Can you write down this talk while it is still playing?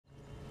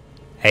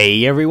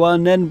Hey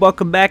everyone, and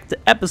welcome back to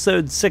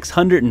episode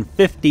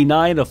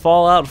 659 of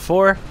Fallout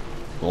 4.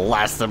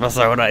 Last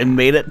episode, I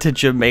made it to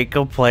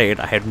Jamaica Plain.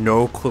 I had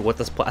no clue what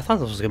this place... I thought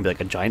this was going to be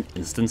like a giant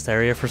instance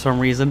area for some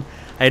reason.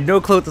 I had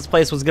no clue what this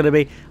place was going to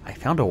be. I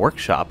found a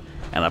workshop,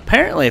 and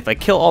apparently if I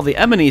kill all the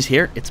enemies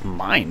here, it's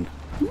mine.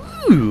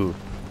 Ooh!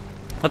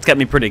 That's got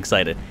me pretty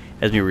excited.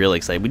 Has me really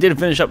excited. We did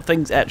finish up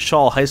things at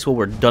Shaw High School.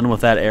 We're done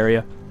with that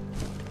area.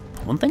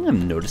 One thing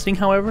I'm noticing,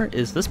 however,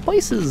 is this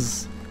place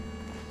is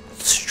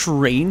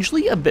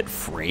strangely a bit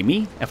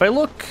framey. If I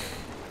look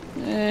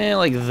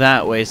like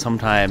that way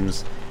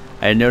sometimes,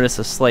 I notice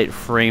a slight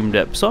frame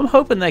dip. So I'm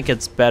hoping that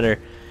gets better.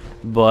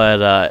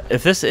 But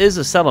if this is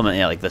a settlement,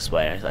 yeah, like this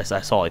way, I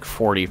saw like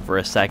 40 for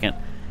a second.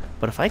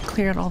 But if I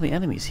clear out all the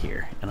enemies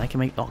here, and I can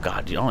make, oh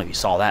god, dude, I don't know if you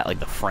saw that, like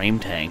the frame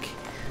tank.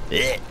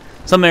 Ugh.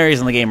 Some areas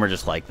in the game are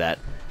just like that.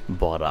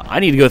 But I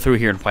need to go through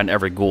here and find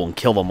every ghoul and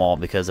kill them all,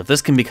 because if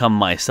this can become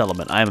my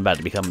settlement, I am about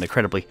to become an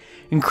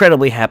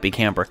incredibly happy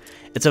camper.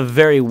 It's a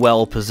very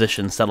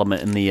well-positioned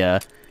settlement in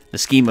the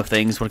scheme of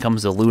things when it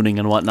comes to looting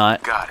and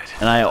whatnot. Got it.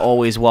 And I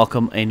always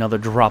welcome another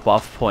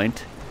drop-off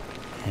point.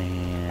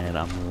 And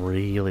I'm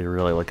really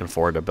looking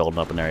forward to building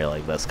up an area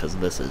like this, because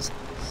this is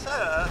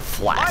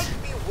flat.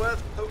 Might be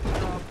worth poking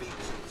our beaks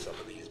in some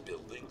of these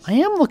buildings. I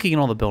am looking at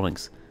all the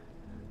buildings.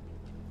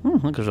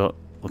 Look, there's a...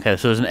 Okay,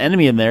 so there's an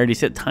enemy in there. Do you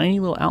see a tiny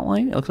little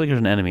outline? It looks like there's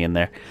an enemy in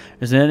there.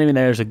 There's an enemy in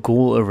there. There's a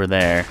ghoul over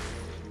there.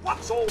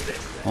 What's all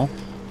this? Oh,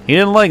 he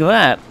didn't like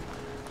that.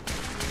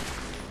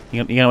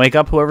 You gonna wake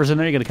up whoever's in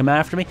there? You gonna come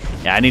after me?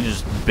 Yeah, I need to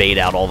just bait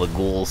out all the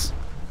ghouls.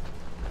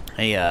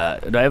 Hey,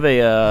 do I have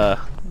a?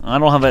 I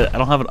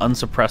don't have an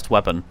unsuppressed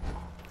weapon.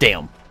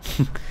 Damn.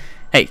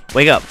 Hey,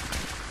 wake up!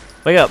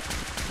 Wake up!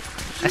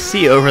 I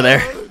see you over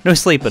there. No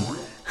sleeping.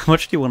 How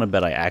much do you want to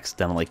bet I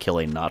accidentally kill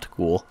a not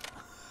ghoul?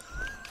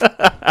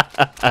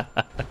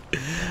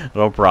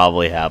 It'll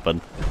probably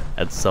happen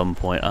at some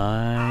point.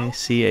 I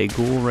see a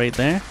ghoul right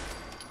there.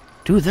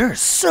 Dude, there are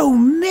so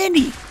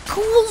many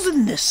ghouls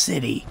in this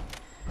city.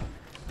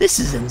 This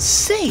is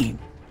insane.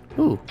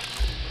 Ooh.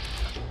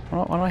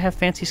 Why do I have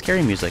fancy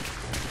scary music?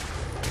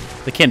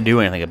 They can't do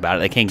anything about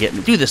it. They can't get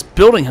me. Dude, this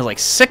building has like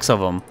 6 of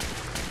them.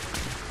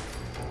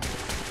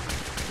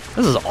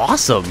 This is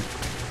awesome.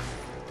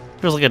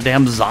 There's like a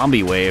damn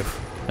zombie wave.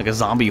 Like a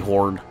zombie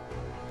horde.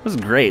 This is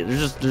great.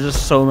 There's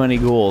just so many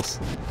ghouls.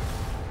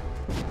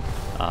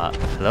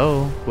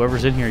 Hello,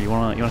 whoever's in here, you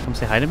wanna come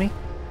say hi to me?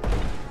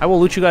 I will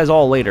loot you guys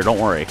all later. Don't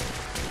worry.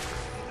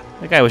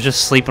 That guy was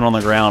just sleeping on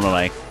the ground, and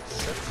I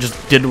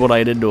just did what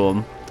I did to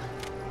him.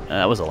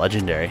 That was a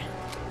legendary.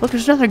 Look,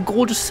 there's another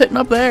ghoul just sitting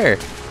up there.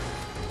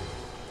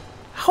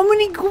 How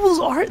many ghouls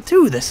are it?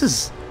 Dude,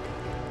 this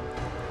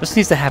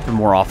needs to happen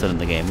more often in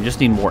the game. You just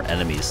need more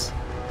enemies.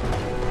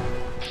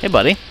 Hey,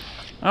 buddy.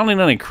 I don't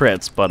need any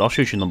crits, but I'll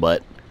shoot you in the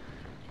butt.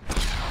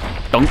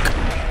 Dunk.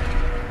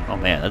 Oh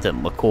man, that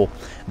didn't look cool.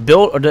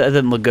 That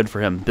didn't look good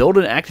for him. Build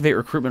and activate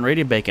recruitment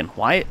radio beacon.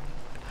 Why?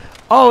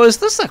 Oh, is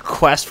this a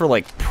quest for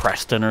like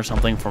Preston or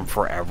something from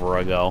forever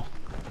ago?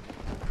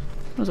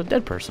 There's a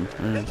dead person.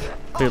 There's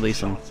clearly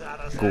some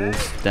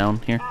ghouls down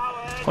here.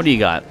 What do you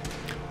got?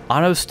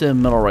 Auto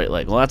stim middle right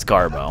leg. Well, that's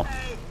Garbo.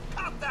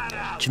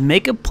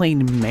 Jamaica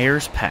Plain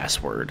mayor's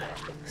password.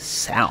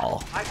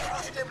 Sal.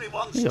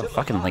 You got a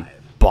fucking like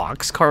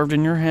box carved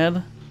in your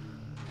head.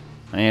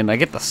 And I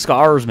get the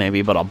scars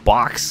maybe, but a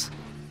box.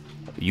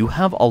 You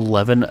have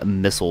 11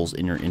 missiles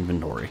in your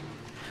inventory.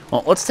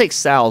 Well, let's take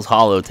Sal's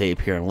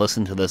holotape here and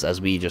listen to this as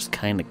we just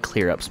kind of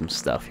clear up some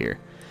stuff here.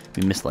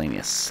 Be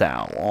miscellaneous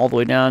Sal. All the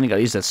way down, you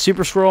gotta use that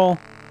super scroll.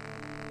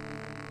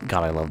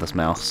 God, I love this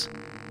mouse.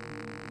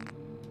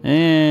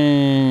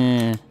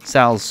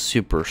 Sal's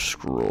super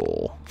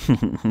scroll.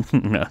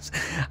 No,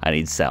 I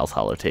need Sal's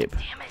holotape.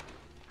 Damn it.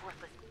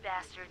 Worthless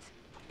bastards.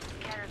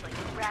 Scattered like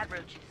rat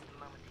roaches the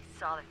moment they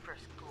saw their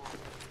first ghoul.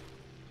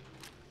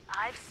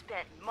 I've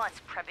spent months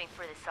prepping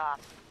for this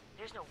op.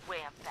 There's no way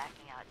I'm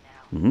backing out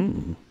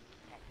now.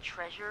 That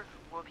treasure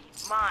will be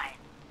mine.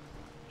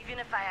 Even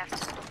if I have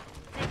to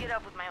dig it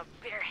up with my own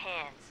bare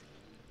hands.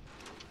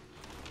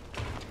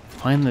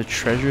 Find the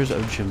treasures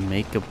of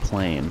Jamaica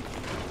Plain.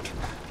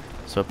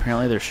 So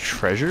apparently there's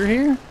treasure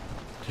here?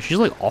 She's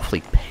like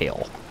awfully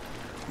pale.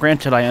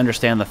 Granted, I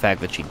understand the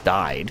fact that she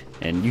died,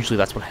 and usually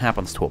that's what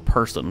happens to a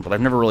person, but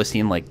I've never really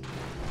seen like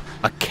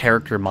a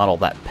character model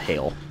that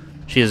pale.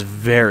 She is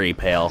very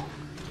pale.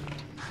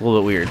 A little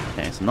bit weird.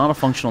 Okay, so not a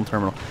functional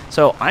terminal.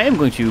 So I am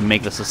going to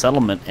make this a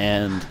settlement,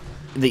 and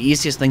the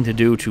easiest thing to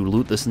do to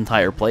loot this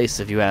entire place,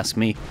 if you ask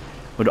me,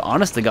 would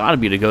honest to God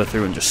be to go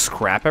through and just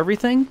scrap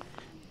everything.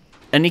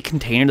 Any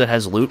container that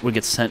has loot would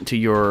get sent to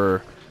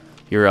your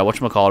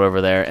whatchamacallit over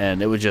there,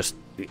 and it would just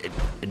it'd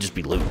just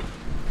be loot.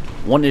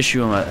 One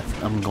issue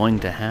I'm going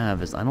to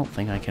have is I don't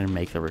think I can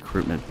make the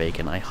recruitment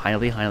beacon. I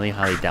highly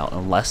doubt,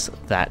 unless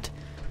that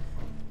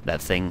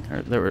thing,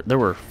 or there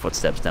were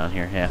footsteps down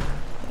here. Yeah,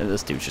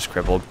 this dude's just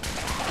crippled.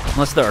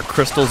 Unless there are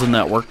crystals in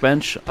that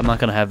workbench, I'm not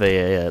gonna have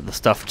the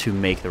stuff to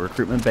make the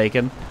recruitment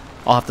beacon.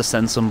 I'll have to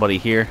send somebody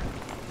here.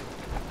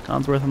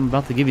 Consworth, I'm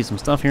about to give you some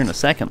stuff here in a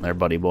second there,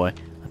 buddy boy.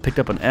 picked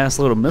up an ass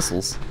load of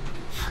missiles.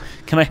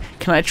 Can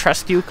I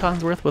trust you,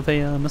 Cogsworth, with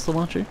a missile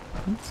launcher?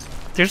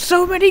 There's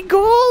so many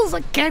goals!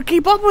 I can't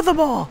keep up with them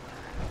all!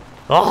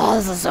 Oh,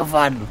 this is so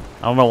fun!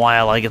 I don't know why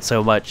I like it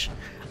so much.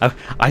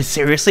 I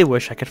seriously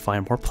wish I could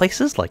find more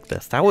places like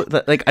this.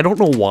 Like, I don't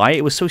know why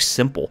it was so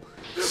simple.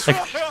 Like,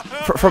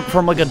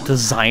 from like a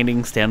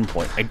designing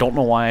standpoint, I don't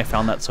know why I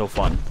found that so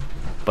fun.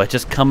 But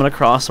just coming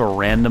across a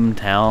random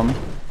town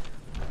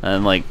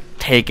and like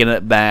taking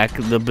it back,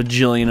 the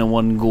bajillion and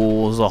one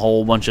ghouls, a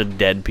whole bunch of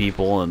dead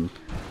people, and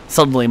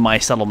suddenly my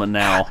settlement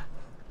now.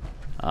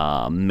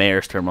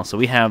 Mayor's terminal. So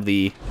we have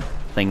the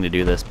thing to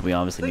do this, but we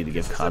obviously need to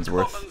give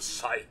Codsworth.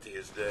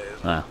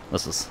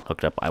 This is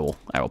hooked up. I will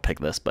pick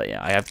this, but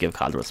yeah, I have to give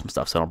Codsworth some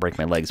stuff so I don't break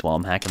my legs while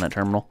I'm hacking that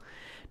terminal.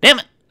 Damn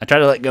it! I tried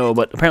to let go,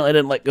 but apparently I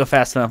didn't let go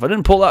fast enough. I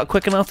didn't pull out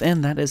quick enough,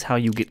 and that is how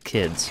you get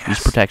kids.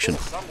 Use protection.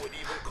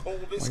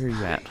 Where are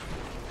you at?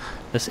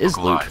 This is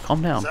loot.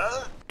 Calm down.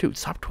 Dude,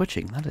 stop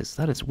twitching. That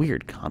is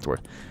weird,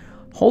 Codsworth.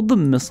 Hold the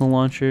missile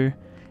launcher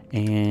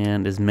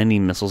and as many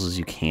missiles as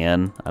you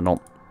can.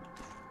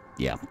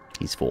 Yeah,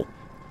 he's full.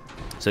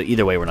 So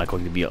either way, we're not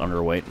going to be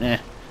underweight.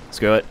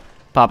 Screw it.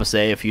 Papa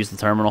save, use the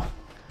terminal.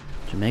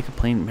 Jamaica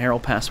Plain Merrill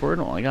password.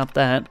 Well, I got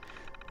that.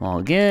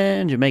 Log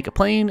in. Jamaica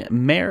Plain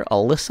Mayor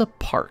Alyssa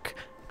Park.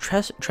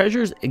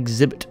 Treasures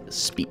Exhibit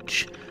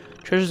Speech.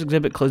 Treasures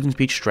Exhibit closing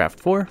speech draft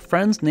 4.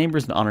 Friends,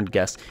 neighbors, and honored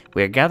guests,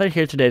 we are gathered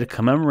here today to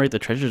commemorate the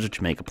treasures of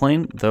Jamaica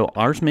Plain. Though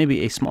ours may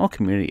be a small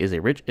community,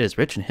 it is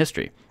rich in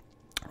history,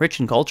 rich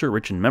in culture,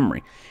 rich in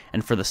memory.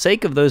 And for the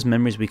sake of those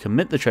memories, we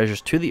commit the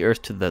treasures to the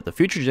earth so that the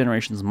future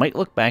generations might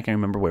look back and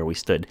remember where we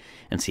stood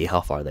and see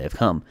how far they have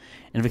come.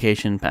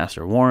 Invocation,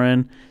 Pastor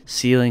Warren.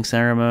 Sealing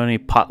ceremony,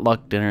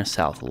 potluck dinner,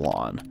 South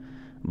Lawn.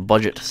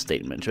 Budget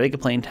statement. Jamaica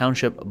Plain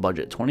Township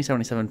budget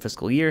 2077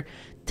 fiscal year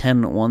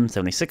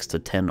 10/1/76 to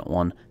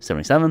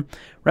 10/1/77.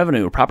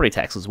 Revenue, property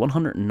taxes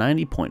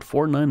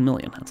 190.49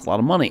 million. That's a lot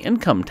of money.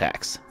 Income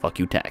tax. Fuck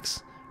you,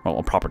 tax.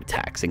 Well, property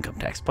tax, income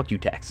tax. Fuck you,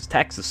 taxes.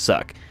 Taxes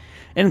suck.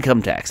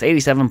 Income tax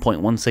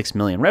 87.16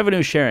 million.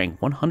 Revenue sharing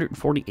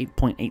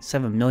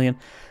 148.87 million.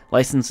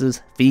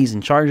 Licenses, fees,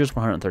 and charges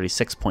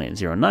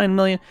 136.09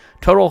 million.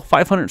 Total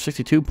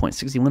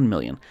 562.61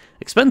 million.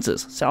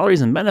 Expenses,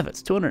 salaries and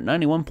benefits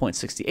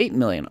 291.68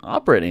 million.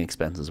 Operating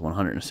expenses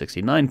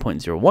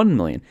 169.01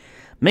 million.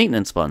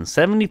 Maintenance funds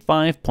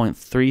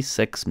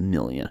 75.36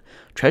 million.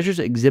 Treasures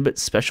Exhibit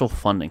special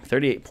funding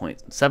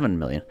 38.7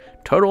 million.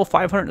 Total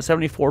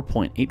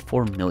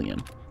 574.84 million.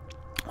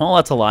 Well,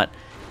 that's a lot.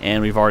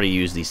 And we've already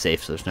used these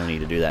safes, so there's no need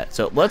to do that.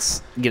 So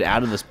let's get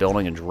out of this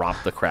building and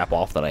drop the crap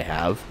off that I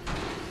have.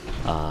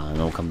 And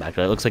then we'll come back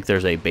to it. It looks like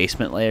there's a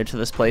basement layer to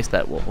this place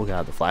that will get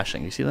out the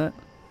flashing. You see that?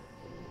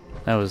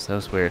 That was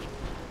weird.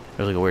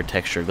 There's like a weird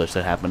texture glitch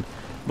that happened.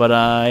 But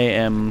I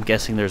am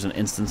guessing there's an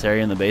instance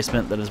area in the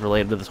basement that is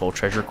related to this whole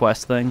treasure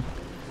quest thing.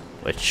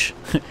 Which,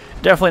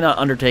 definitely not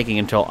undertaking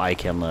until I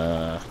can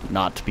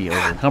not be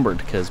over-encumbered,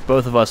 because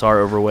both of us are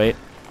overweight.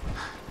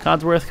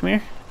 Codsworth, come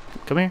here.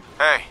 Come here.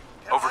 Hey,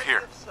 over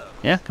here.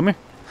 Yeah, come here.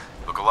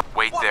 Look alive.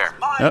 Wait there.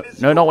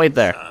 No, don't wait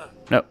there.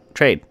 No,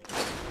 trade.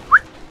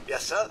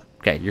 Yes, sir.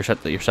 Okay, you're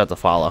set to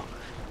follow.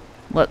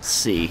 Let's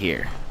see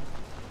here.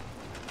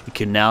 You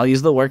can now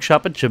use the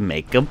workshop at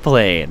Jamaica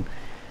Plain.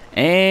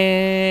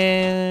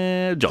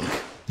 And junk.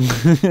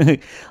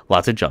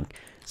 Lots of junk.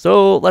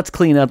 So let's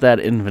clean out that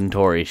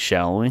inventory,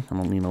 shall we? I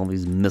don't need all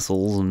these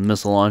missiles and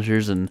missile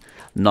launchers and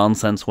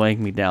nonsense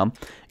weighing me down.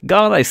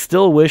 God, I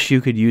still wish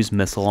you could use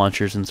missile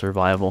launchers in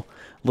survival.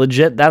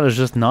 Legit, that is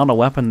just not a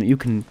weapon that you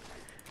can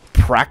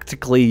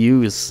practically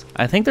use.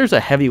 I think there's a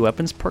heavy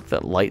weapons perk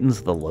that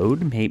lightens the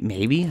load.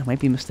 Maybe I might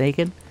be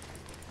mistaken.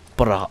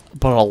 But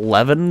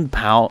 11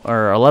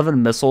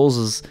 missiles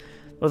is,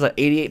 what was that,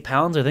 88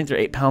 pounds? I think they're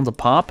 8 pounds a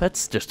pop.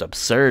 That's just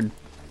absurd.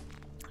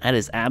 That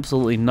is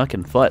absolutely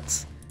knuckin'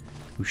 futs.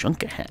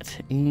 Ushunka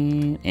hat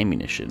and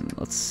ammunition.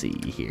 Let's see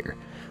here.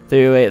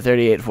 38,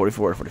 38,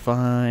 44,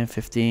 45,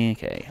 50.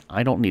 Okay,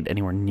 I don't need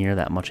anywhere near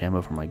that much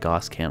ammo for my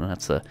Gauss cannon.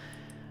 That's a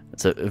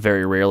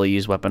very rarely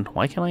used weapon.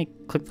 Why can't I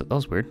click that? That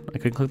was weird. I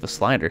couldn't click the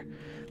slider.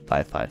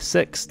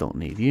 556. Don't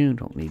need you.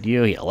 Don't need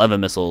you. Yeah, 11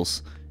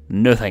 missiles.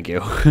 No, thank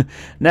you.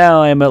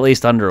 Now I'm at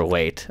least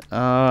underweight.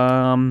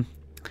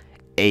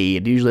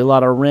 Usually a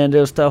lot of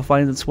rando stuff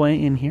finds its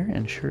way in here,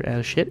 and sure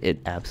as shit, it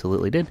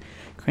absolutely did.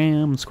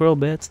 Cram, squirrel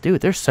bits.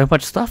 Dude, there's so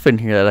much stuff in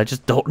here that I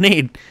just don't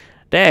need.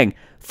 Dang.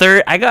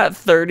 I got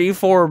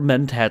 34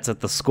 mentats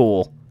at the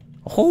school.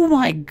 Oh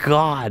my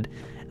god.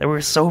 There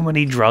were so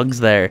many drugs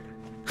there.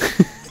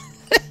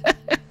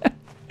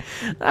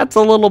 That's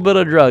a little bit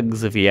of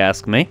drugs, if you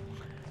ask me.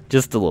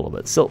 Just a little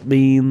bit. Silt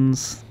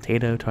beans,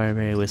 potato,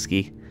 tarberry,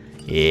 whiskey.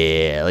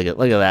 Yeah, look at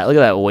that. Look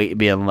at that weight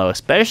being low.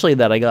 Especially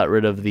that I got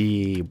rid of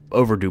the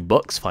overdue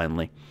books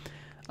finally.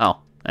 Oh,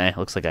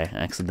 looks like I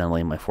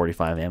accidentally my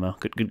 45 ammo.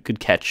 Good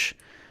catch.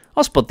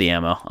 I'll split the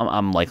ammo.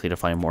 I'm likely to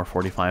find more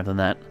 45 than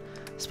that.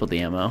 Split the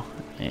ammo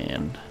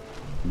and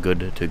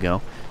good to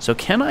go. So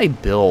can I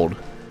build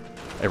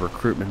a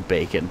recruitment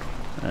beacon?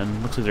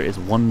 And looks like there is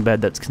one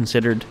bed that's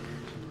considered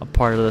a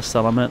part of the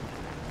settlement.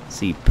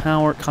 See,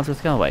 power,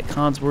 Codsworth Galloway.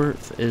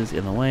 Codsworth is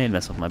in the way and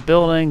mess with my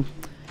building.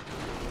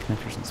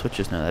 Connectors and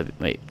switches. No,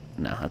 wait,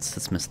 no,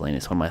 that's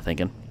miscellaneous. What am I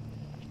thinking?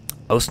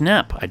 Oh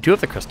snap! I do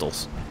have the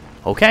crystals.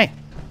 Okay.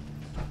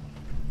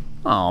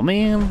 Oh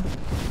man,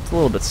 it's a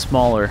little bit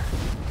smaller,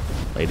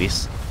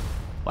 ladies.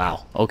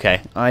 Wow.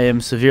 Okay, I am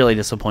severely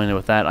disappointed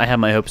with that. I had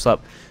my hopes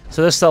up.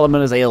 So this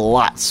settlement is a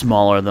lot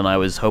smaller than I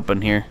was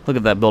hoping here. Look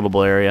at that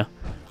buildable area.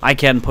 I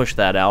can push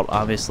that out,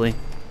 obviously,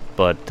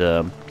 but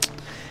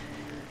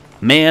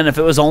man, if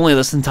it was only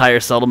this entire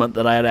settlement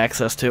that I had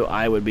access to,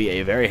 I would be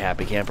a very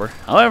happy camper.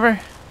 However,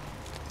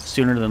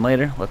 sooner than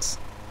later, let's...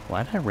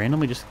 Why did I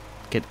randomly just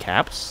get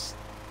caps?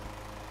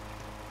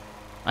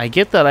 I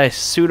get that I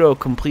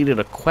pseudo-completed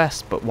a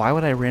quest, but why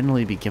would I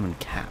randomly be given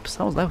caps?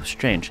 That was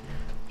strange.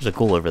 There's a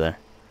ghoul over there.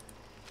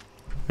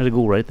 There's a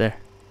ghoul right there.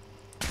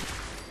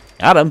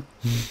 Got him!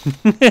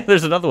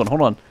 There's another one,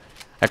 hold on.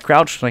 I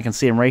crouched and I can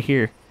see him right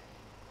here.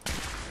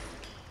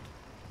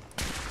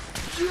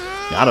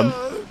 Got him.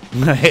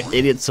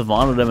 Idiot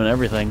savanted him and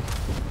everything.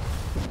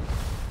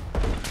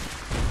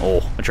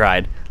 Oh, I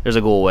tried. There's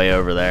a ghoul way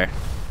over there.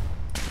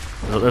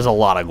 There's a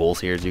lot of ghouls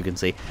here, as you can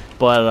see.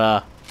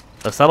 But,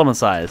 the settlement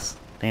size.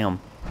 Damn.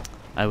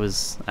 I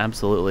was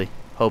absolutely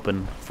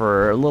hoping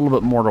for a little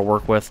bit more to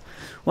work with.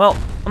 Well,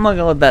 I'm not going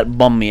to let that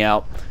bum me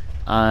out.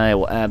 I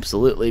will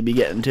absolutely be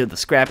getting to the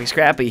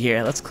scrappy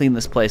here. Let's clean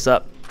this place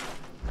up.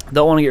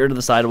 Don't want to get rid of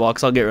the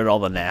sidewalks. I'll get rid of all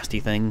the nasty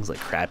things, like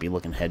crappy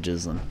looking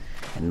hedges and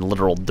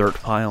literal dirt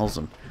piles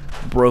and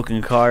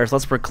broken cars.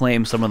 Let's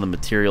reclaim some of the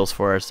materials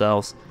for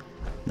ourselves.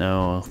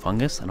 No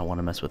fungus. I don't want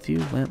to mess with you.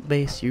 Lamp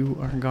base, you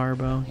are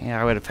Garbo.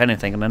 Yeah, I would, if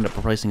anything, I'd end up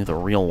replacing with a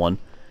real one.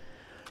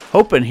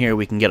 Hoping here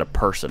we can get a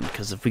person,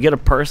 because if we get a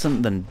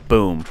person, then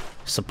boom,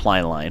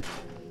 supply line.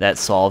 That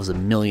solves a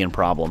million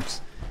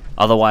problems.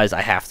 Otherwise,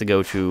 I have to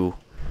go to...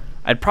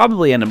 I'd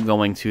probably end up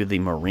going to the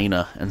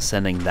marina and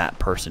sending that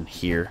person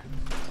here.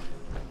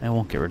 I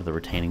won't get rid of the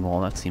retaining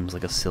wall. That seems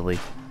like a silly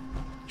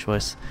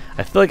choice.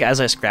 I feel like as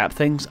I scrap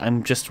things,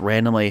 I'm just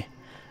randomly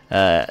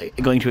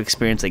going to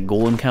experience a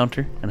ghoul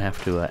encounter and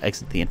have to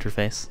exit the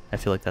interface. I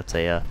feel like that's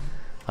a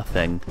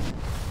thing.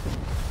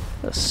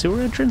 A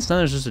sewer entrance? No,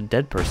 there's just a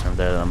dead person over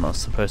there that I'm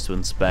supposed to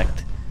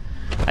inspect.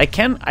 I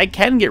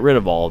can get rid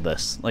of all of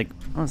this. Like,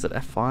 what is it,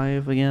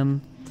 F5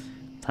 again?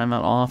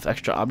 Timeout off,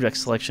 extra object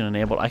selection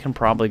enabled. I can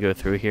probably go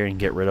through here and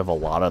get rid of a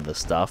lot of the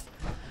stuff.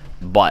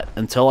 But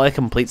until I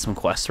complete some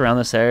quests around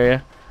this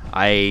area,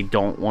 I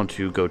don't want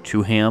to go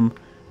too ham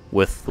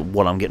with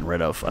what I'm getting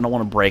rid of. I don't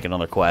want to break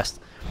another quest.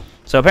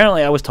 So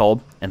apparently I was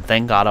told, and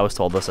thank God I was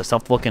told this, I still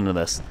have to look into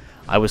this.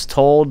 I was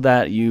told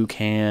that you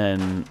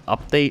can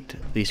update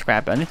the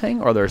scrap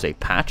anything, or there's a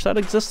patch that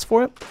exists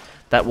for it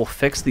that will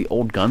fix the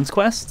old guns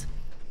quest.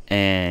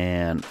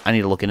 And I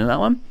need to look into that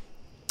one.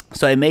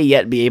 So I may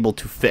yet be able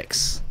to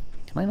fix.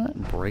 Can I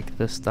not break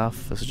this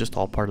stuff? This is just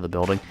all part of the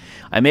building.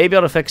 I may be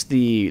able to fix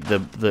the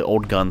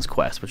old guns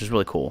quest, which is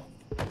really cool.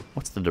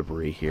 What's the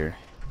debris here?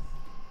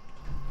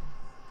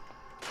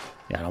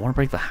 Yeah, I don't want to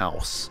break the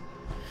house.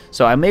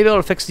 So I may be able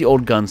to fix the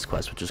old guns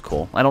quest, which is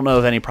cool. I don't know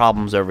of any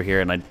problems over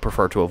here, and I'd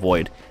prefer to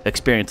avoid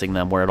experiencing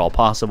them where at all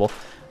possible.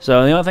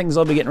 So the only things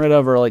I'll be getting rid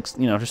of are, like,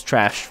 you know, just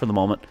trash for the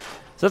moment.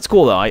 So that's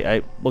cool, though.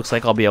 I looks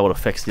like I'll be able to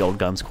fix the old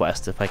guns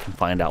quest if I can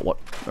find out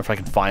if I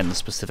can find the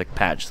specific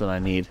patch that I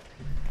need.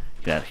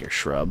 Get out of here,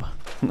 shrub.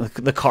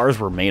 The cars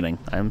were mating.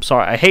 I'm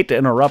sorry. I hate to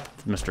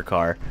interrupt, Mr.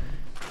 Car,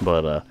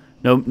 but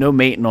no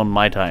mating on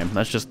my time.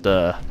 That's just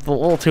a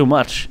little too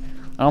much.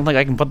 I don't think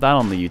I can put that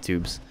on the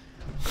YouTubes.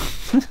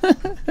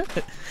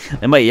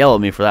 They might yell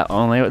at me for that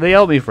one. They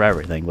yell at me for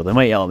everything, but they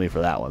might yell at me for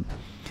that one.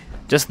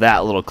 Just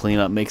that little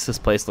cleanup makes this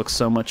place look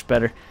so much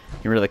better.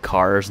 Get rid of the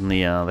cars and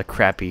the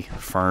crappy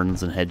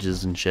ferns and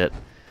hedges and shit.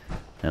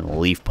 And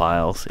leaf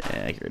piles.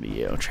 Yeah, get rid of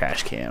you.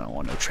 Trash can. I don't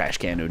want no trash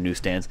can, no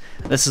newsstands.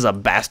 This is a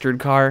bastard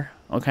car,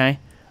 okay?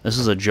 This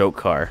is a joke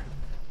car.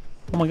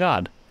 Oh my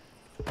god.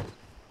 I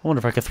wonder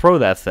if I could throw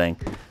that thing.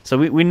 So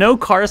we know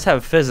cars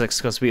have physics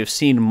because we have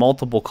seen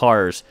multiple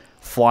cars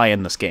fly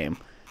in this game.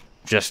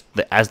 Just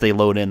as they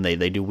load in,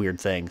 they do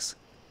weird things.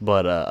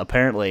 But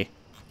apparently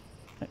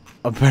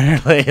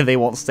they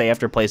won't stay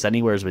after place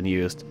anywhere has been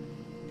used.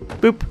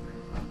 Boop.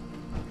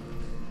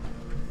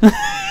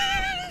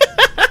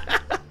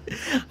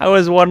 I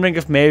was wondering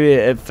if maybe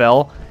it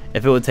fell,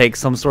 if it would take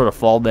some sort of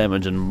fall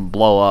damage and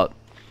blow up.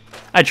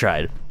 I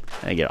tried.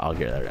 I'll get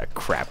rid of that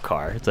crap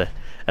car.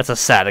 That's a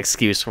sad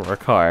excuse for a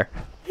car.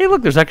 Hey,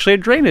 look, there's actually a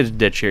drainage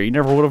ditch here. You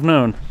never would have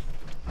known.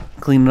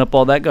 Cleaning up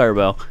all that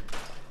garbo.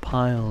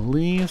 Pile of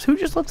leaves. Who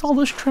just lets all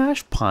this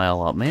trash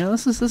pile up, man?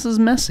 This is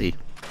messy.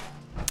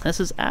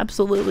 This is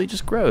absolutely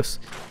just gross.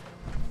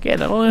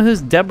 Again, I don't know who this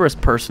Debris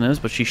person is,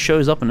 but she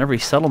shows up in every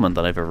settlement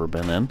that I've ever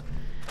been in.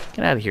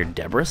 Get out of here,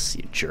 Debris,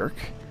 you jerk.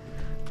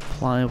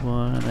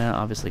 Plywood,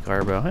 obviously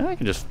garbo. I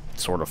can just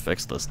sort of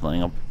fix this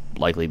thing. I'll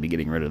likely be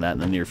getting rid of that in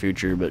the near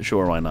future, but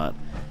sure, why not?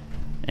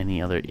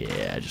 Any other?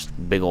 Yeah, just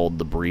big old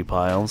debris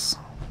piles.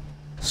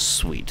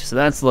 Sweet. So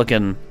that's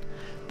looking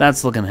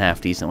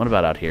half decent. What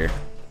about out here?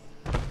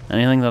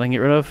 Anything that I can get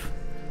rid of?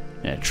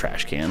 Yeah,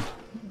 trash can.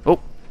 Oh,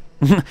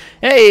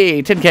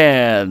 Hey, tin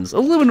cans!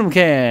 Aluminum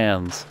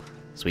cans!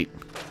 Sweet.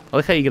 I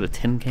like how you get a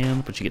tin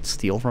can, but you get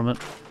steel from it.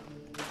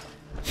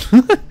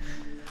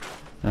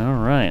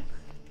 Alright.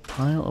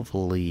 Pile of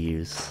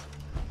leaves.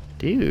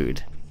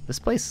 Dude, this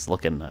place is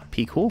looking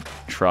pretty cool.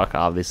 Truck,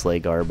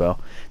 obviously, Garbo.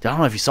 Dude, I don't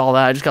know if you saw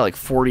that. I just got like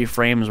 40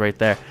 frames right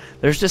there.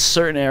 There's just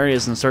certain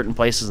areas and certain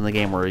places in the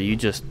game where you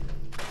just,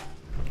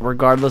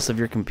 regardless of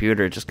your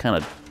computer, it just kind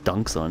of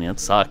dunks on you. It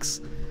sucks.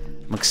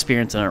 I'm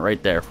experiencing it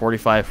right there.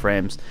 45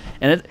 frames.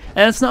 And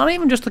it's not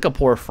even just like a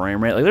poor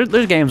frame rate. Like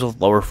there's games with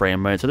lower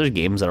frame rates. So there's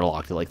games that are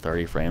locked at like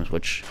 30 frames,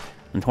 which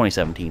in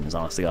 2017 is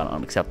honestly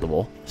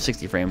unacceptable.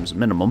 60 frames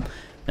minimum.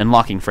 And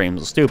locking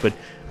frames is stupid,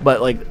 but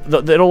like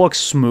it'll look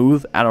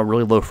smooth at a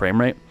really low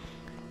frame rate.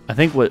 I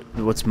think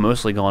what's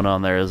mostly going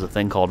on there is a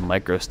thing called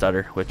micro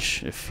stutter,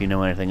 which, if you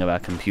know anything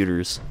about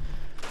computers,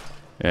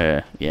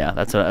 yeah,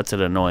 that's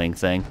an annoying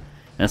thing.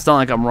 And it's not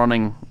like I'm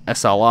running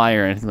SLI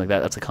or anything like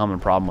that. That's a common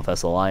problem with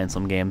SLI in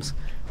some games.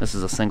 This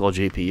is a single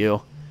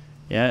GPU.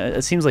 Yeah,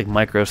 it seems like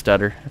micro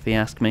stutter, if you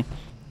ask me.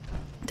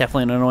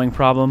 Definitely an annoying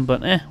problem,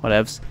 but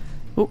whatevs.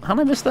 Ooh, how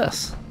did I miss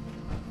this?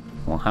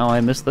 Well, how I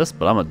missed this,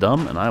 but I'm a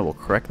dumb, and I will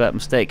correct that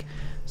mistake.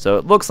 So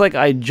it looks like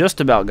I just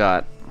about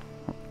got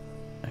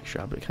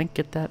extra. But can I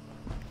get that?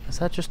 Is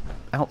that just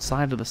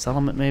outside of the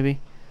settlement, maybe?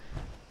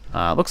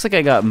 Looks like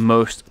I got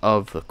most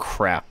of the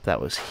crap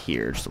that was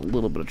here. Just a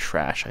little bit of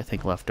trash, I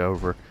think, left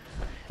over.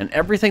 And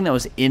everything that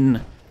was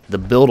in the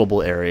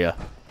buildable area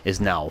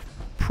is now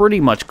pretty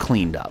much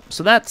cleaned up.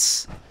 So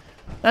that's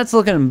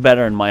looking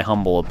better in my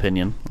humble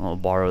opinion. I'll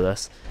borrow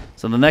this.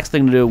 So the next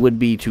thing to do would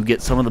be to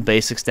get some of the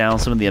basics down,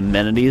 some of the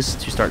amenities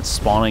to start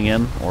spawning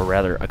in, or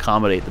rather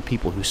accommodate the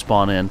people who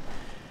spawn in.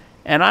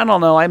 And I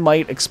don't know, I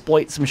might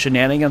exploit some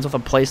shenanigans with a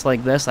place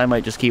like this. I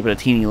might just keep it a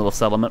teeny little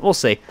settlement. We'll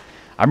see.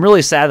 I'm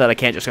really sad that I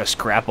can't just go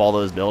scrap all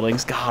those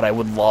buildings. God, I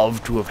would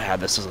love to have had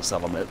this as a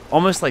settlement.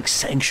 Almost like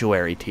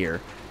sanctuary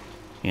tier,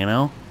 you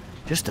know?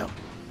 Just a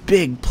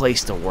big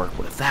place to work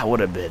with. That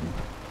would have been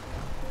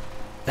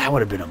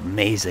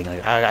amazing.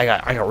 Like, I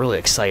got really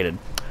excited.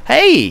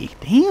 Hey,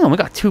 damn, we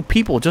got 2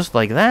 people just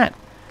like that.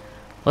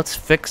 Let's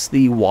fix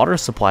the water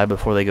supply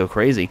before they go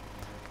crazy.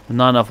 If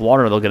not enough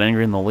water, they'll get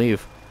angry and they'll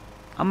leave.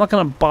 I'm not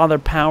gonna bother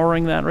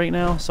powering that right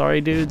now.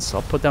 Sorry, dudes.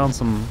 I'll put down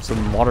some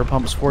water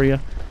pumps for you,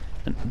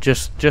 and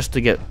just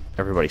to get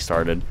everybody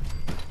started.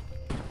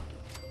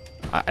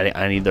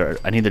 I need there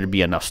to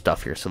be enough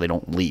stuff here so they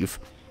don't leave,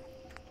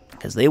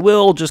 because they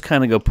will just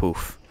kind of go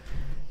poof.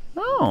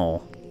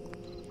 Oh,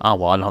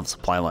 well, I don't have the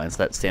supply lines.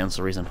 That stands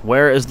to reason.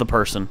 Where is the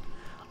person?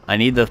 I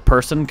need the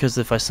person, because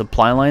if I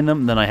supply line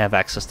them, then I have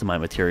access to my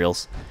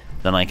materials.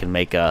 Then I can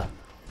make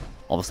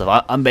all the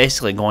stuff. I'm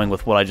basically going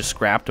with what I just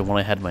scrapped and what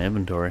I had in my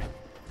inventory.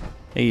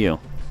 Hey, you,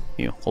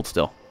 hold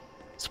still.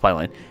 Supply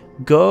line.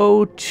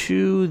 Go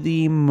to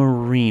the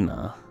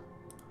marina.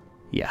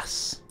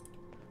 Yes.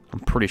 I'm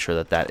pretty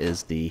sure that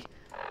is the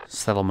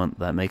settlement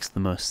that makes the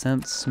most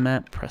sense.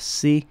 Map, press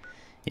C.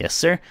 Yes,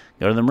 sir.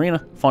 Go to the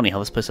marina. Funny how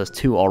this place has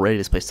 2 already.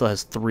 This place still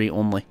has 3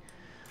 only.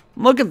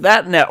 Look at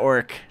that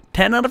network.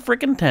 10 out of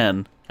frickin'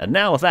 10. And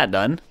now with that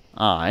done,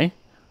 I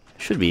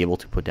should be able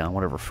to put down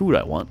whatever food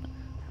I want.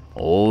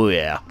 Oh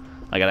yeah.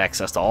 I got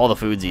access to all the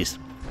foodsies.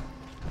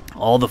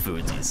 All the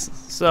foodsies.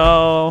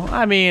 So,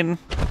 I mean,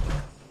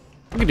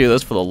 we can do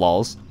this for the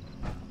lulz.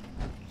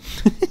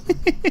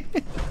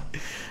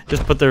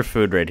 Just put their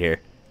food right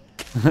here.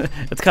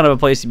 It's kind of a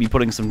place to be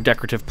putting some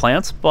decorative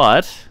plants,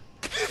 but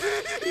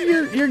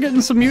you're getting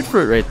some mute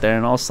fruit right there,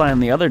 and I'll assign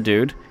the other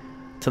dude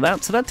to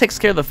that. So that takes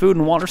care of the food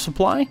and water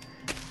supply.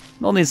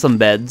 They'll need some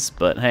beds,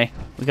 but hey,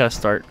 we gotta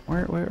start.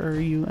 Where are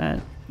you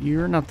at?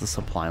 You're not the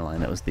supply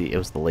line. It was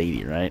the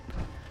lady, right?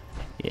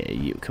 Yeah,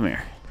 you come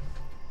here.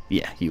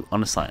 Yeah, you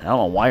unassigned. I don't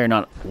know why you're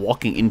not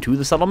walking into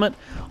the settlement.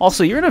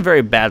 Also, you're in a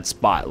very bad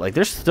spot. Like,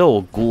 there's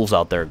still ghouls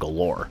out there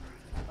galore.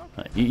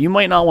 You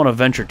might not want to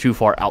venture too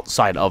far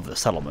outside of the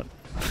settlement.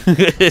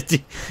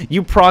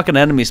 You proc an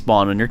enemy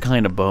spawn and you're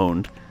kind of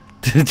boned,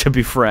 to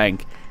be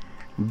frank.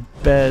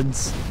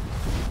 Beds.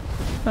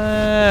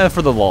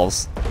 For the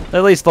lulz.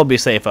 At least they'll be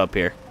safe up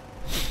here.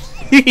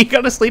 You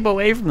gotta sleep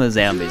away from the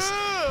zombies.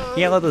 You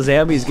can't let the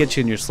zombies get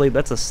you in your sleep.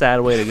 That's a sad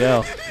way to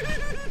go.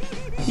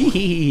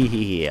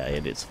 Yeah,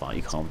 it is fine.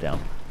 You calm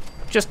down.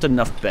 Just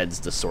enough beds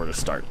to sort of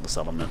start the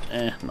settlement.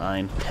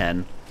 9,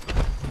 10.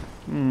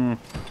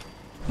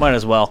 Might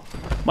as well.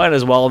 Might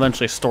as well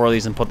eventually store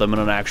these and put them in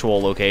an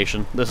actual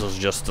location. This is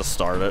just to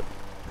start it.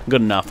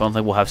 Good enough. I don't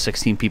think we'll have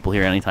 16 people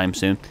here anytime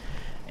soon.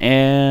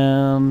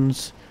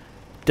 And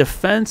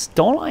defense.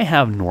 Don't I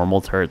have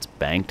normal turrets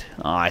banked?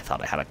 Oh, I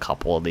thought I had a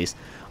couple of these.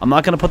 I'm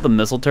not going to put the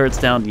missile turrets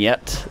down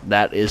yet.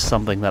 That is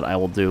something that I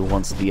will do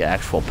once the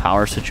actual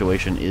power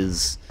situation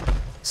is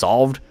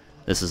solved.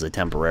 This is a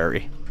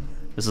temporary.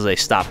 This is a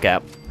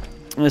stopgap.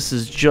 This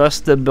is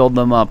just to build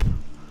them up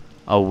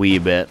a wee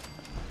bit.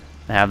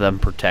 Have them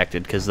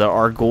protected, because there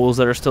are ghouls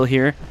that are still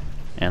here,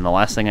 and the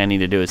last thing I need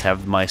to do is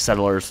have my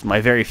settlers,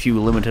 my very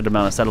few limited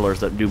amount of settlers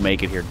that do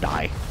make it here,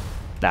 die.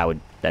 That'd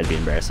be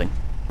embarrassing.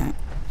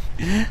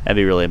 That'd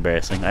be really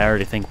embarrassing. I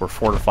already think we're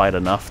fortified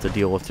enough to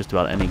deal with just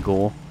about any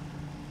ghoul,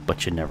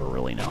 but you never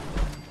really know.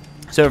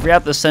 So if you're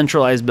at the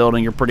centralized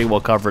building, you're pretty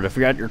well covered. If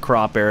you're at your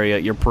crop area,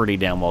 you're pretty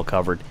damn well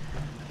covered.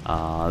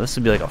 This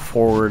would be like a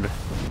forward...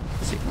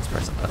 Let's see, let's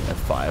press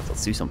F5.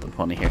 Let's do something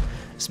funny here.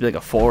 This would be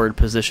like a forward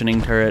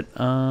positioning turret.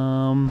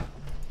 I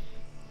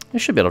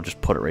should be able to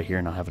just put it right here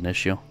and not have an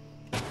issue.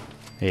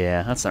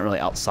 Yeah, that's not really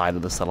outside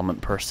of the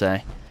settlement per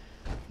se.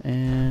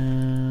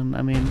 And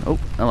I mean, oh,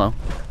 hello.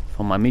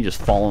 Don't mind me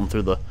just falling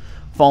through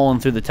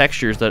the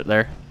textures that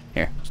there.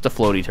 Here, just a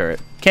floaty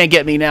turret. Can't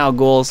get me now,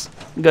 ghouls.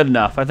 Good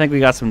enough. I think we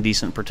got some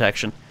decent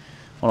protection.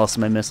 What else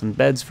am I missing?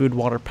 Beds, food,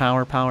 water,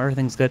 power.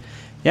 Everything's good.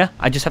 Yeah,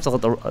 I just have to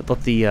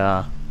let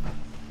the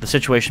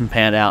situation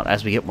pan out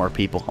as we get more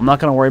people. I'm not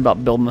gonna worry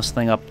about building this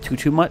thing up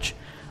too much.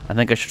 I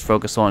think I should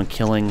focus on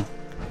killing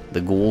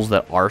the ghouls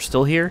that are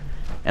still here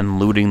and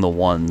looting the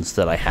ones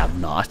that I have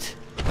not,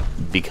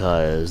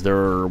 because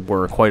there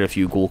were quite a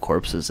few ghoul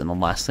corpses, and the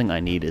last thing I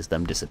need is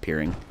them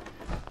disappearing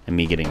and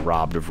me getting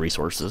robbed of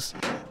resources.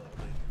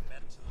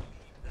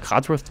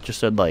 Codsworth just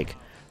said, like,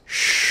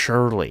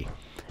 surely,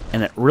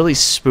 and it really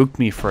spooked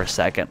me for a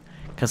second,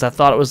 because I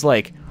thought it was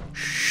like,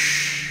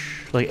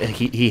 shh, like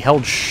he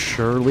held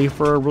surely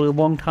for a really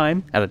long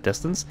time at a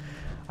distance.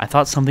 I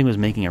thought something was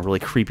making a really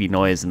creepy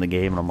noise in the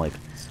game, and I'm like,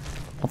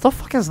 what the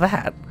fuck is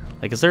that?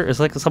 Like, is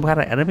like some kind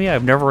of enemy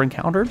I've never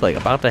encountered, like,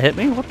 about to hit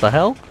me? What the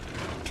hell?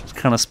 It's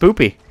kind of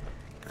spoopy.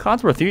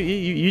 Codsworth,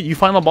 you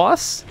find the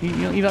boss?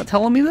 You not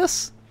telling me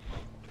this?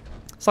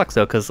 Sucks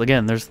though, because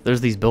again,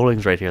 there's these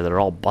buildings right here that are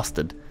all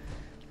busted,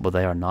 but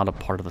they are not a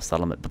part of the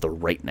settlement, but they're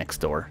right next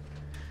door.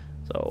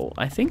 So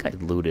I think I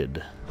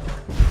looted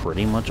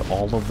pretty much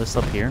all of this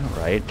up here,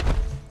 right?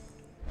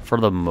 For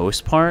the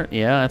most part,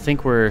 yeah. I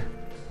think we're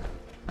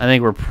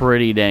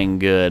pretty dang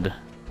good.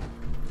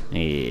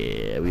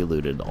 Yeah, we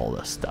looted all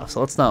this stuff, so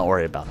let's not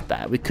worry about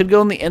that. We could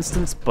go in the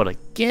instance, but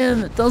again,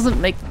 it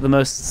doesn't make the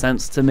most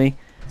sense to me.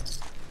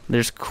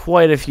 There's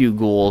quite a few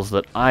ghouls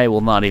that I will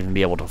not even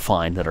be able to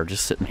find that are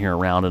just sitting here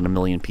around in a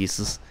million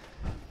pieces.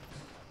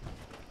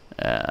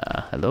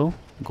 Hello,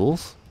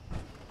 ghouls?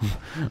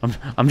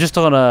 I'm just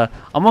on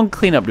I'm on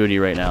cleanup duty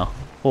right now.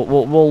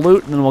 We'll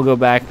loot and then we'll go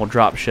back and we'll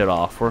drop shit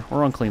off. We're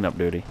on cleanup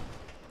duty.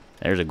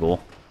 There's a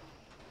ghoul.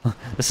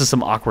 This is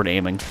some awkward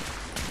aiming.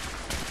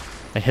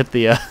 I hit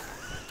the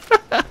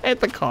I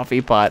hit the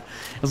coffee pot.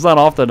 It's not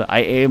often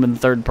I aim in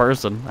third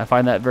person. I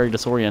find that very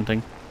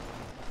disorienting.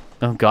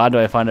 Oh god, do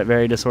I find it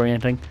very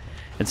disorienting.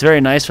 It's very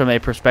nice from a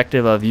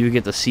perspective of you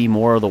get to see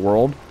more of the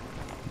world,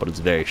 but it's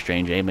very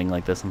strange aiming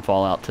like this in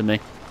Fallout to me.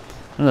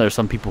 I know there's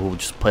some people who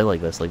just play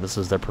like this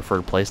is their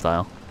preferred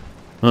playstyle.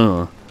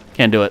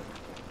 Can't do it.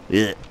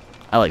 Ugh.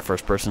 I like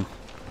first person.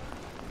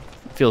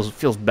 It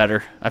feels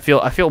better. I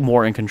feel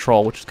more in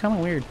control, which is kind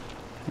of weird.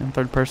 In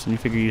third person, you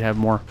figure you'd have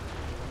more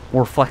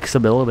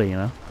flexibility, you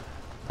know.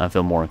 I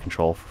feel more in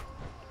control.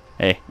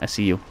 Hey, I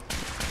see you.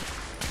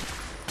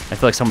 I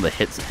feel like some of the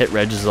hit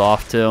reg is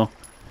off too.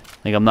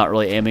 Like I'm not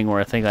really aiming where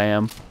I think I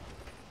am.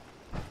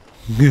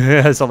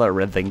 I saw that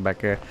red thing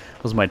back here.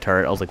 That was my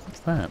turret. I was like,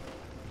 what's that?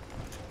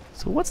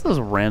 So what's this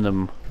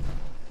random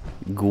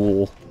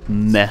ghoul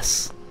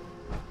mess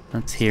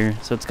that's here?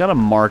 So it's got a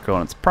mark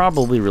on it. It's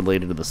probably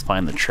related to this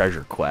find the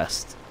treasure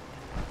quest.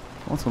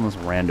 What's on this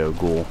rando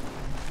ghoul?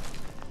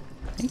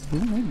 Hey,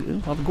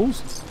 a lot of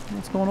ghouls.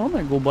 What's going on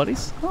there, ghoul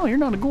buddies? Oh, you're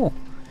not a ghoul.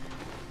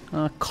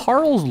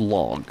 Carl's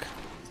log.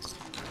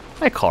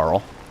 Hi,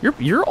 Carl.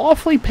 You're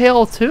awfully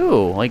pale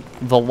too. Like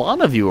the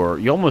lot of you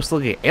almost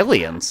look like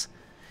aliens.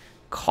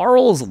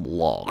 Carl's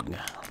log.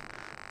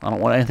 I don't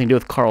want anything to do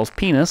with Carl's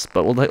penis,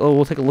 but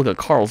we'll take a look at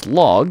Carl's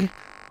log.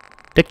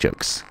 Dick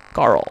jokes.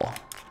 Carl.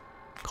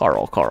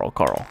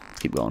 Let's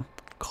keep going.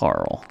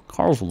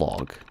 Carl's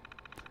log.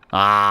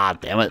 Ah,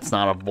 damn it! It's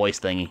not a voice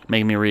thingy.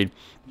 Making me read.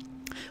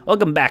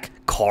 Welcome back,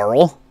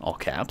 Carl. All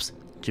caps.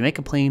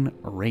 Jamaica Plain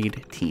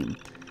raid team.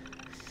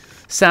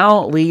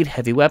 Sal, lead,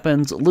 heavy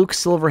weapons. Luke,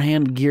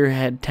 Silverhand,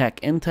 gearhead, tech,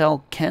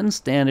 intel. Ken,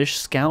 Standish,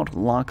 scout,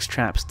 locks,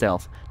 trap,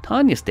 stealth.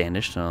 Tanya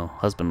Standish, so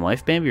husband,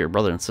 wife, maybe, or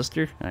brother and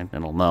sister. I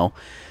don't know.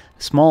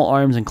 Small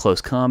arms and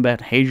close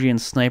combat. Hadrian,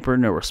 sniper,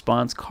 no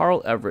response.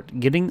 Carl Everett,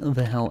 getting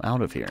the hell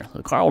out of here.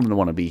 So Carl didn't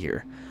want to be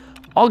here.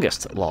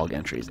 August log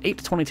entries.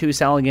 8-22,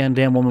 Sal again.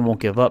 Damn woman won't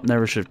give up.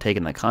 Never should have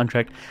taken that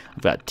contract.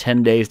 I've got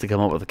 10 days to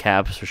come up with a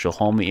cap, so she'll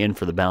haul me in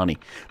for the bounty.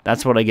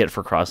 That's what I get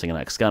for crossing an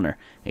ex-gunner.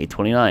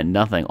 8-29,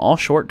 nothing. All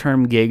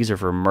short-term gigs are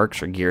for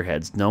mercs or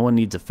gearheads. No one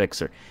needs a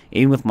fixer,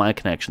 even with my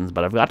connections,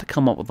 but I've got to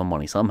come up with the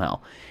money somehow.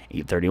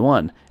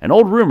 8-31, an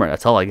old rumor,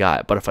 that's all I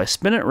got. But if I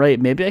spin it right,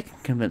 maybe I can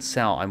convince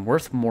Sal I'm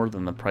worth more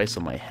than the price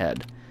of my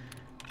head.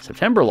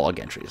 September log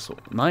entries.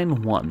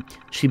 9-1.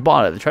 She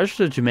bought it. The treasures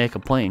of Jamaica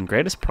Plain.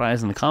 Greatest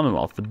prize in the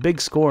Commonwealth. The big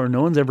score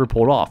no one's ever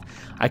pulled off.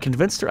 I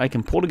convinced her I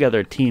can pull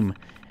together a team.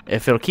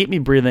 If it'll keep me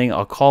breathing,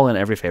 I'll call in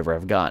every favor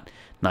I've got.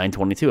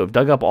 9-22. I've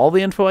dug up all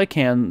the info I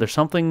can. There's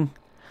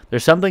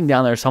There's something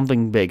down there,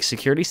 something big.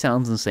 Security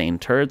sounds insane.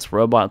 Turrets,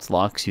 robots,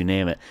 locks, you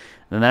name it.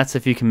 And that's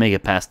if you can make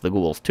it past the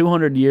ghouls.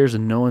 200 years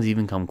and no one's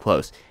even come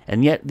close.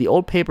 And yet the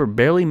old papers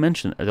barely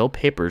mention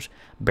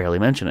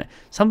it.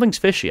 Something's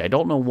fishy. I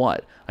don't know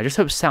what. I just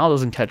hope Sal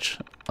doesn't catch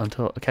on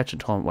until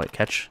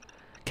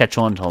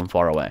I'm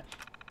far away.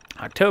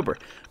 October.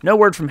 No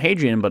word from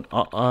Hadrian, but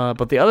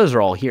the others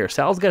are all here.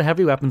 Sal's got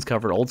heavy weapons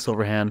covered. Old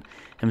Silverhand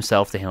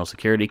himself to handle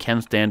security.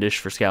 Ken Standish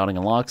for scouting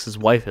and locks. His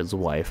wife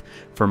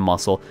for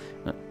muscle.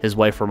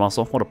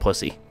 What a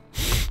pussy.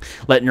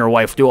 Letting your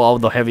wife do all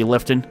the heavy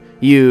lifting.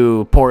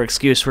 You poor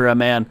excuse for a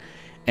man.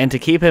 And to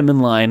keep him in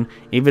line,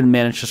 even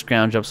managed to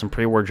scrounge up some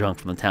pre-war junk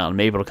from the town.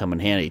 Maybe it'll come in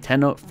handy.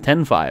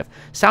 10-5.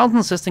 Sal's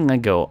insisting I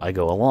go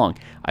along.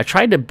 I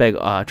tried to beg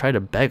off.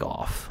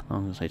 I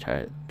was gonna say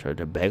tried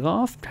to beg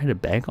off.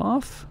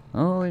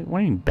 Oh, what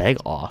do you mean beg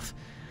off?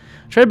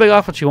 Try to beg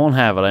off, but she won't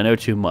have it. I know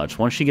too much.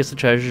 Once she gets the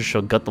treasure,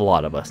 she'll gut the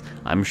lot of us,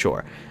 I'm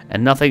sure.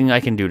 And nothing I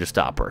can do to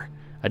stop her.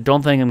 I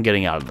don't think I'm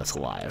getting out of this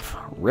alive.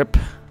 Rip,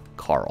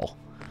 Carl.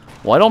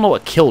 Well, I don't know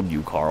what killed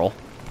you, Carl,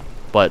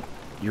 but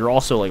you're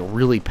also, like,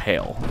 really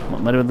pale.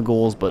 Might have been the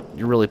ghouls, but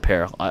you're really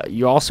pale.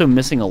 You're also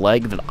missing a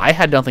leg that I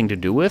had nothing to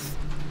do with.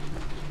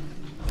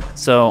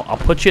 So, I'll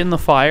put you in the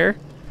fire.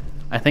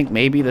 I think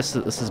maybe this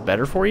is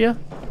better for you.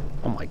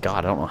 Oh my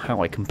god, I don't know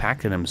how I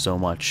compacted him so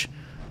much.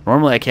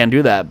 Normally I can't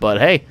do that, but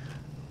hey.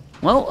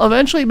 Well,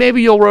 eventually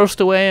maybe you'll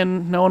roast away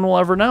and no one will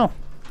ever know.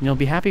 You'll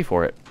be happy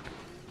for it.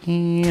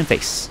 And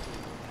face.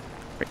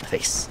 Right in the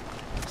face.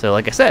 So,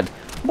 like I said,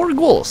 more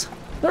ghouls.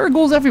 There are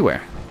ghouls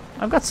everywhere.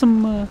 I've got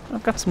some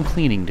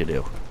cleaning to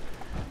do.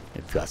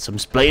 I've got some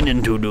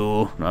splaining to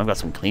do. No, I've got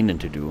some cleaning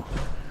to do.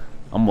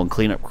 I'm one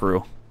cleanup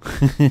crew.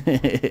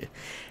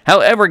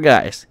 However,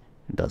 guys,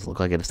 it does look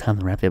like it is time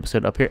to wrap the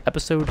episode up here.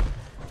 Episode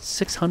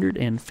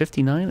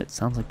 659. It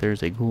sounds like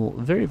there's a ghoul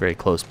very, very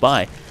close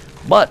by.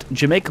 But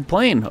Jamaica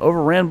Plain,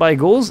 overran by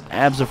ghouls,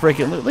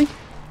 abso-freaking-lutely.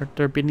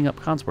 They're beating up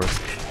Codsworth.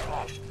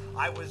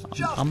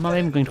 I'm not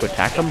even going to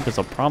attack them because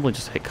I'll probably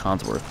just hit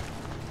Codsworth.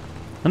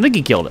 I think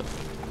he killed it.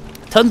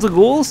 Tons of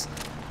ghouls.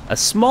 A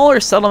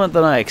smaller settlement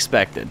than I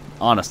expected,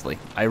 honestly.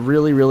 I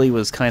really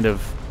was kind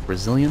of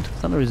resilient.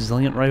 It's not a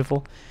resilient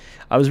rifle.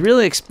 I was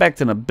really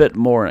expecting a bit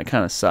more, and it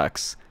kind of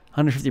sucks.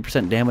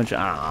 150% damage.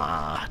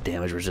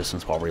 Damage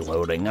resistance while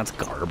reloading. That's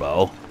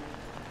garbo.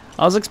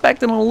 I was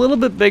expecting a little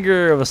bit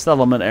bigger of a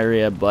settlement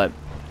area, but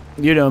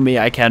you know me,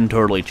 I can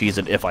totally cheese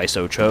it if I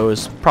so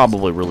chose.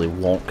 Probably really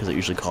won't, because it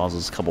usually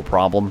causes a couple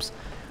problems.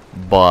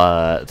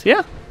 But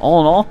yeah,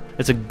 all in all,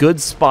 it's a good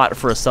spot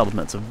for a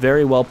settlement. It's a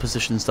very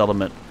well-positioned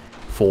settlement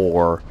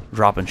for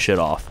dropping shit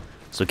off.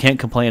 So can't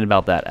complain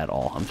about that at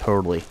all. I'm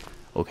totally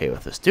okay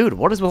with this. Dude,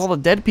 what is with all the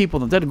dead people,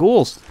 the dead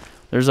ghouls?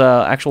 There's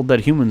actual dead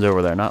humans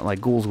over there, not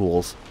like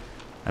ghouls.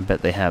 I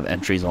bet they have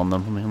entries on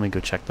them. Let me go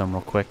check them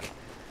real quick.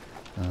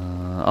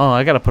 Oh,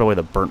 I gotta put away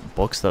the burnt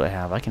books that I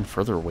have. I can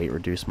further weight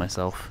reduce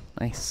myself.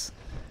 Nice.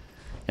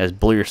 You guys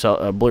blew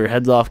your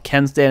heads off.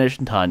 Ken Standish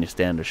and Tanya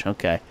Standish.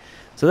 Okay.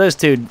 So those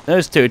two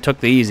took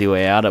the easy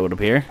way out, it would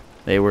appear.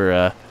 They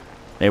were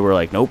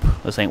like, nope,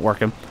 this ain't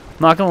working. I'm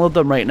not gonna loot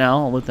them right now.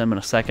 I'll loot them in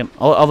a second.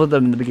 I'll loot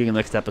them in the beginning of the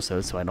next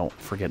episode so I don't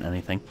forget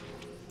anything.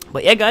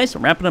 But yeah, guys,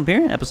 I'm wrapping up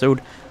here.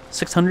 Episode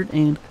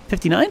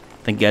 659.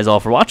 Thank you guys all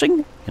for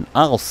watching, and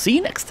I'll see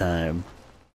you next time.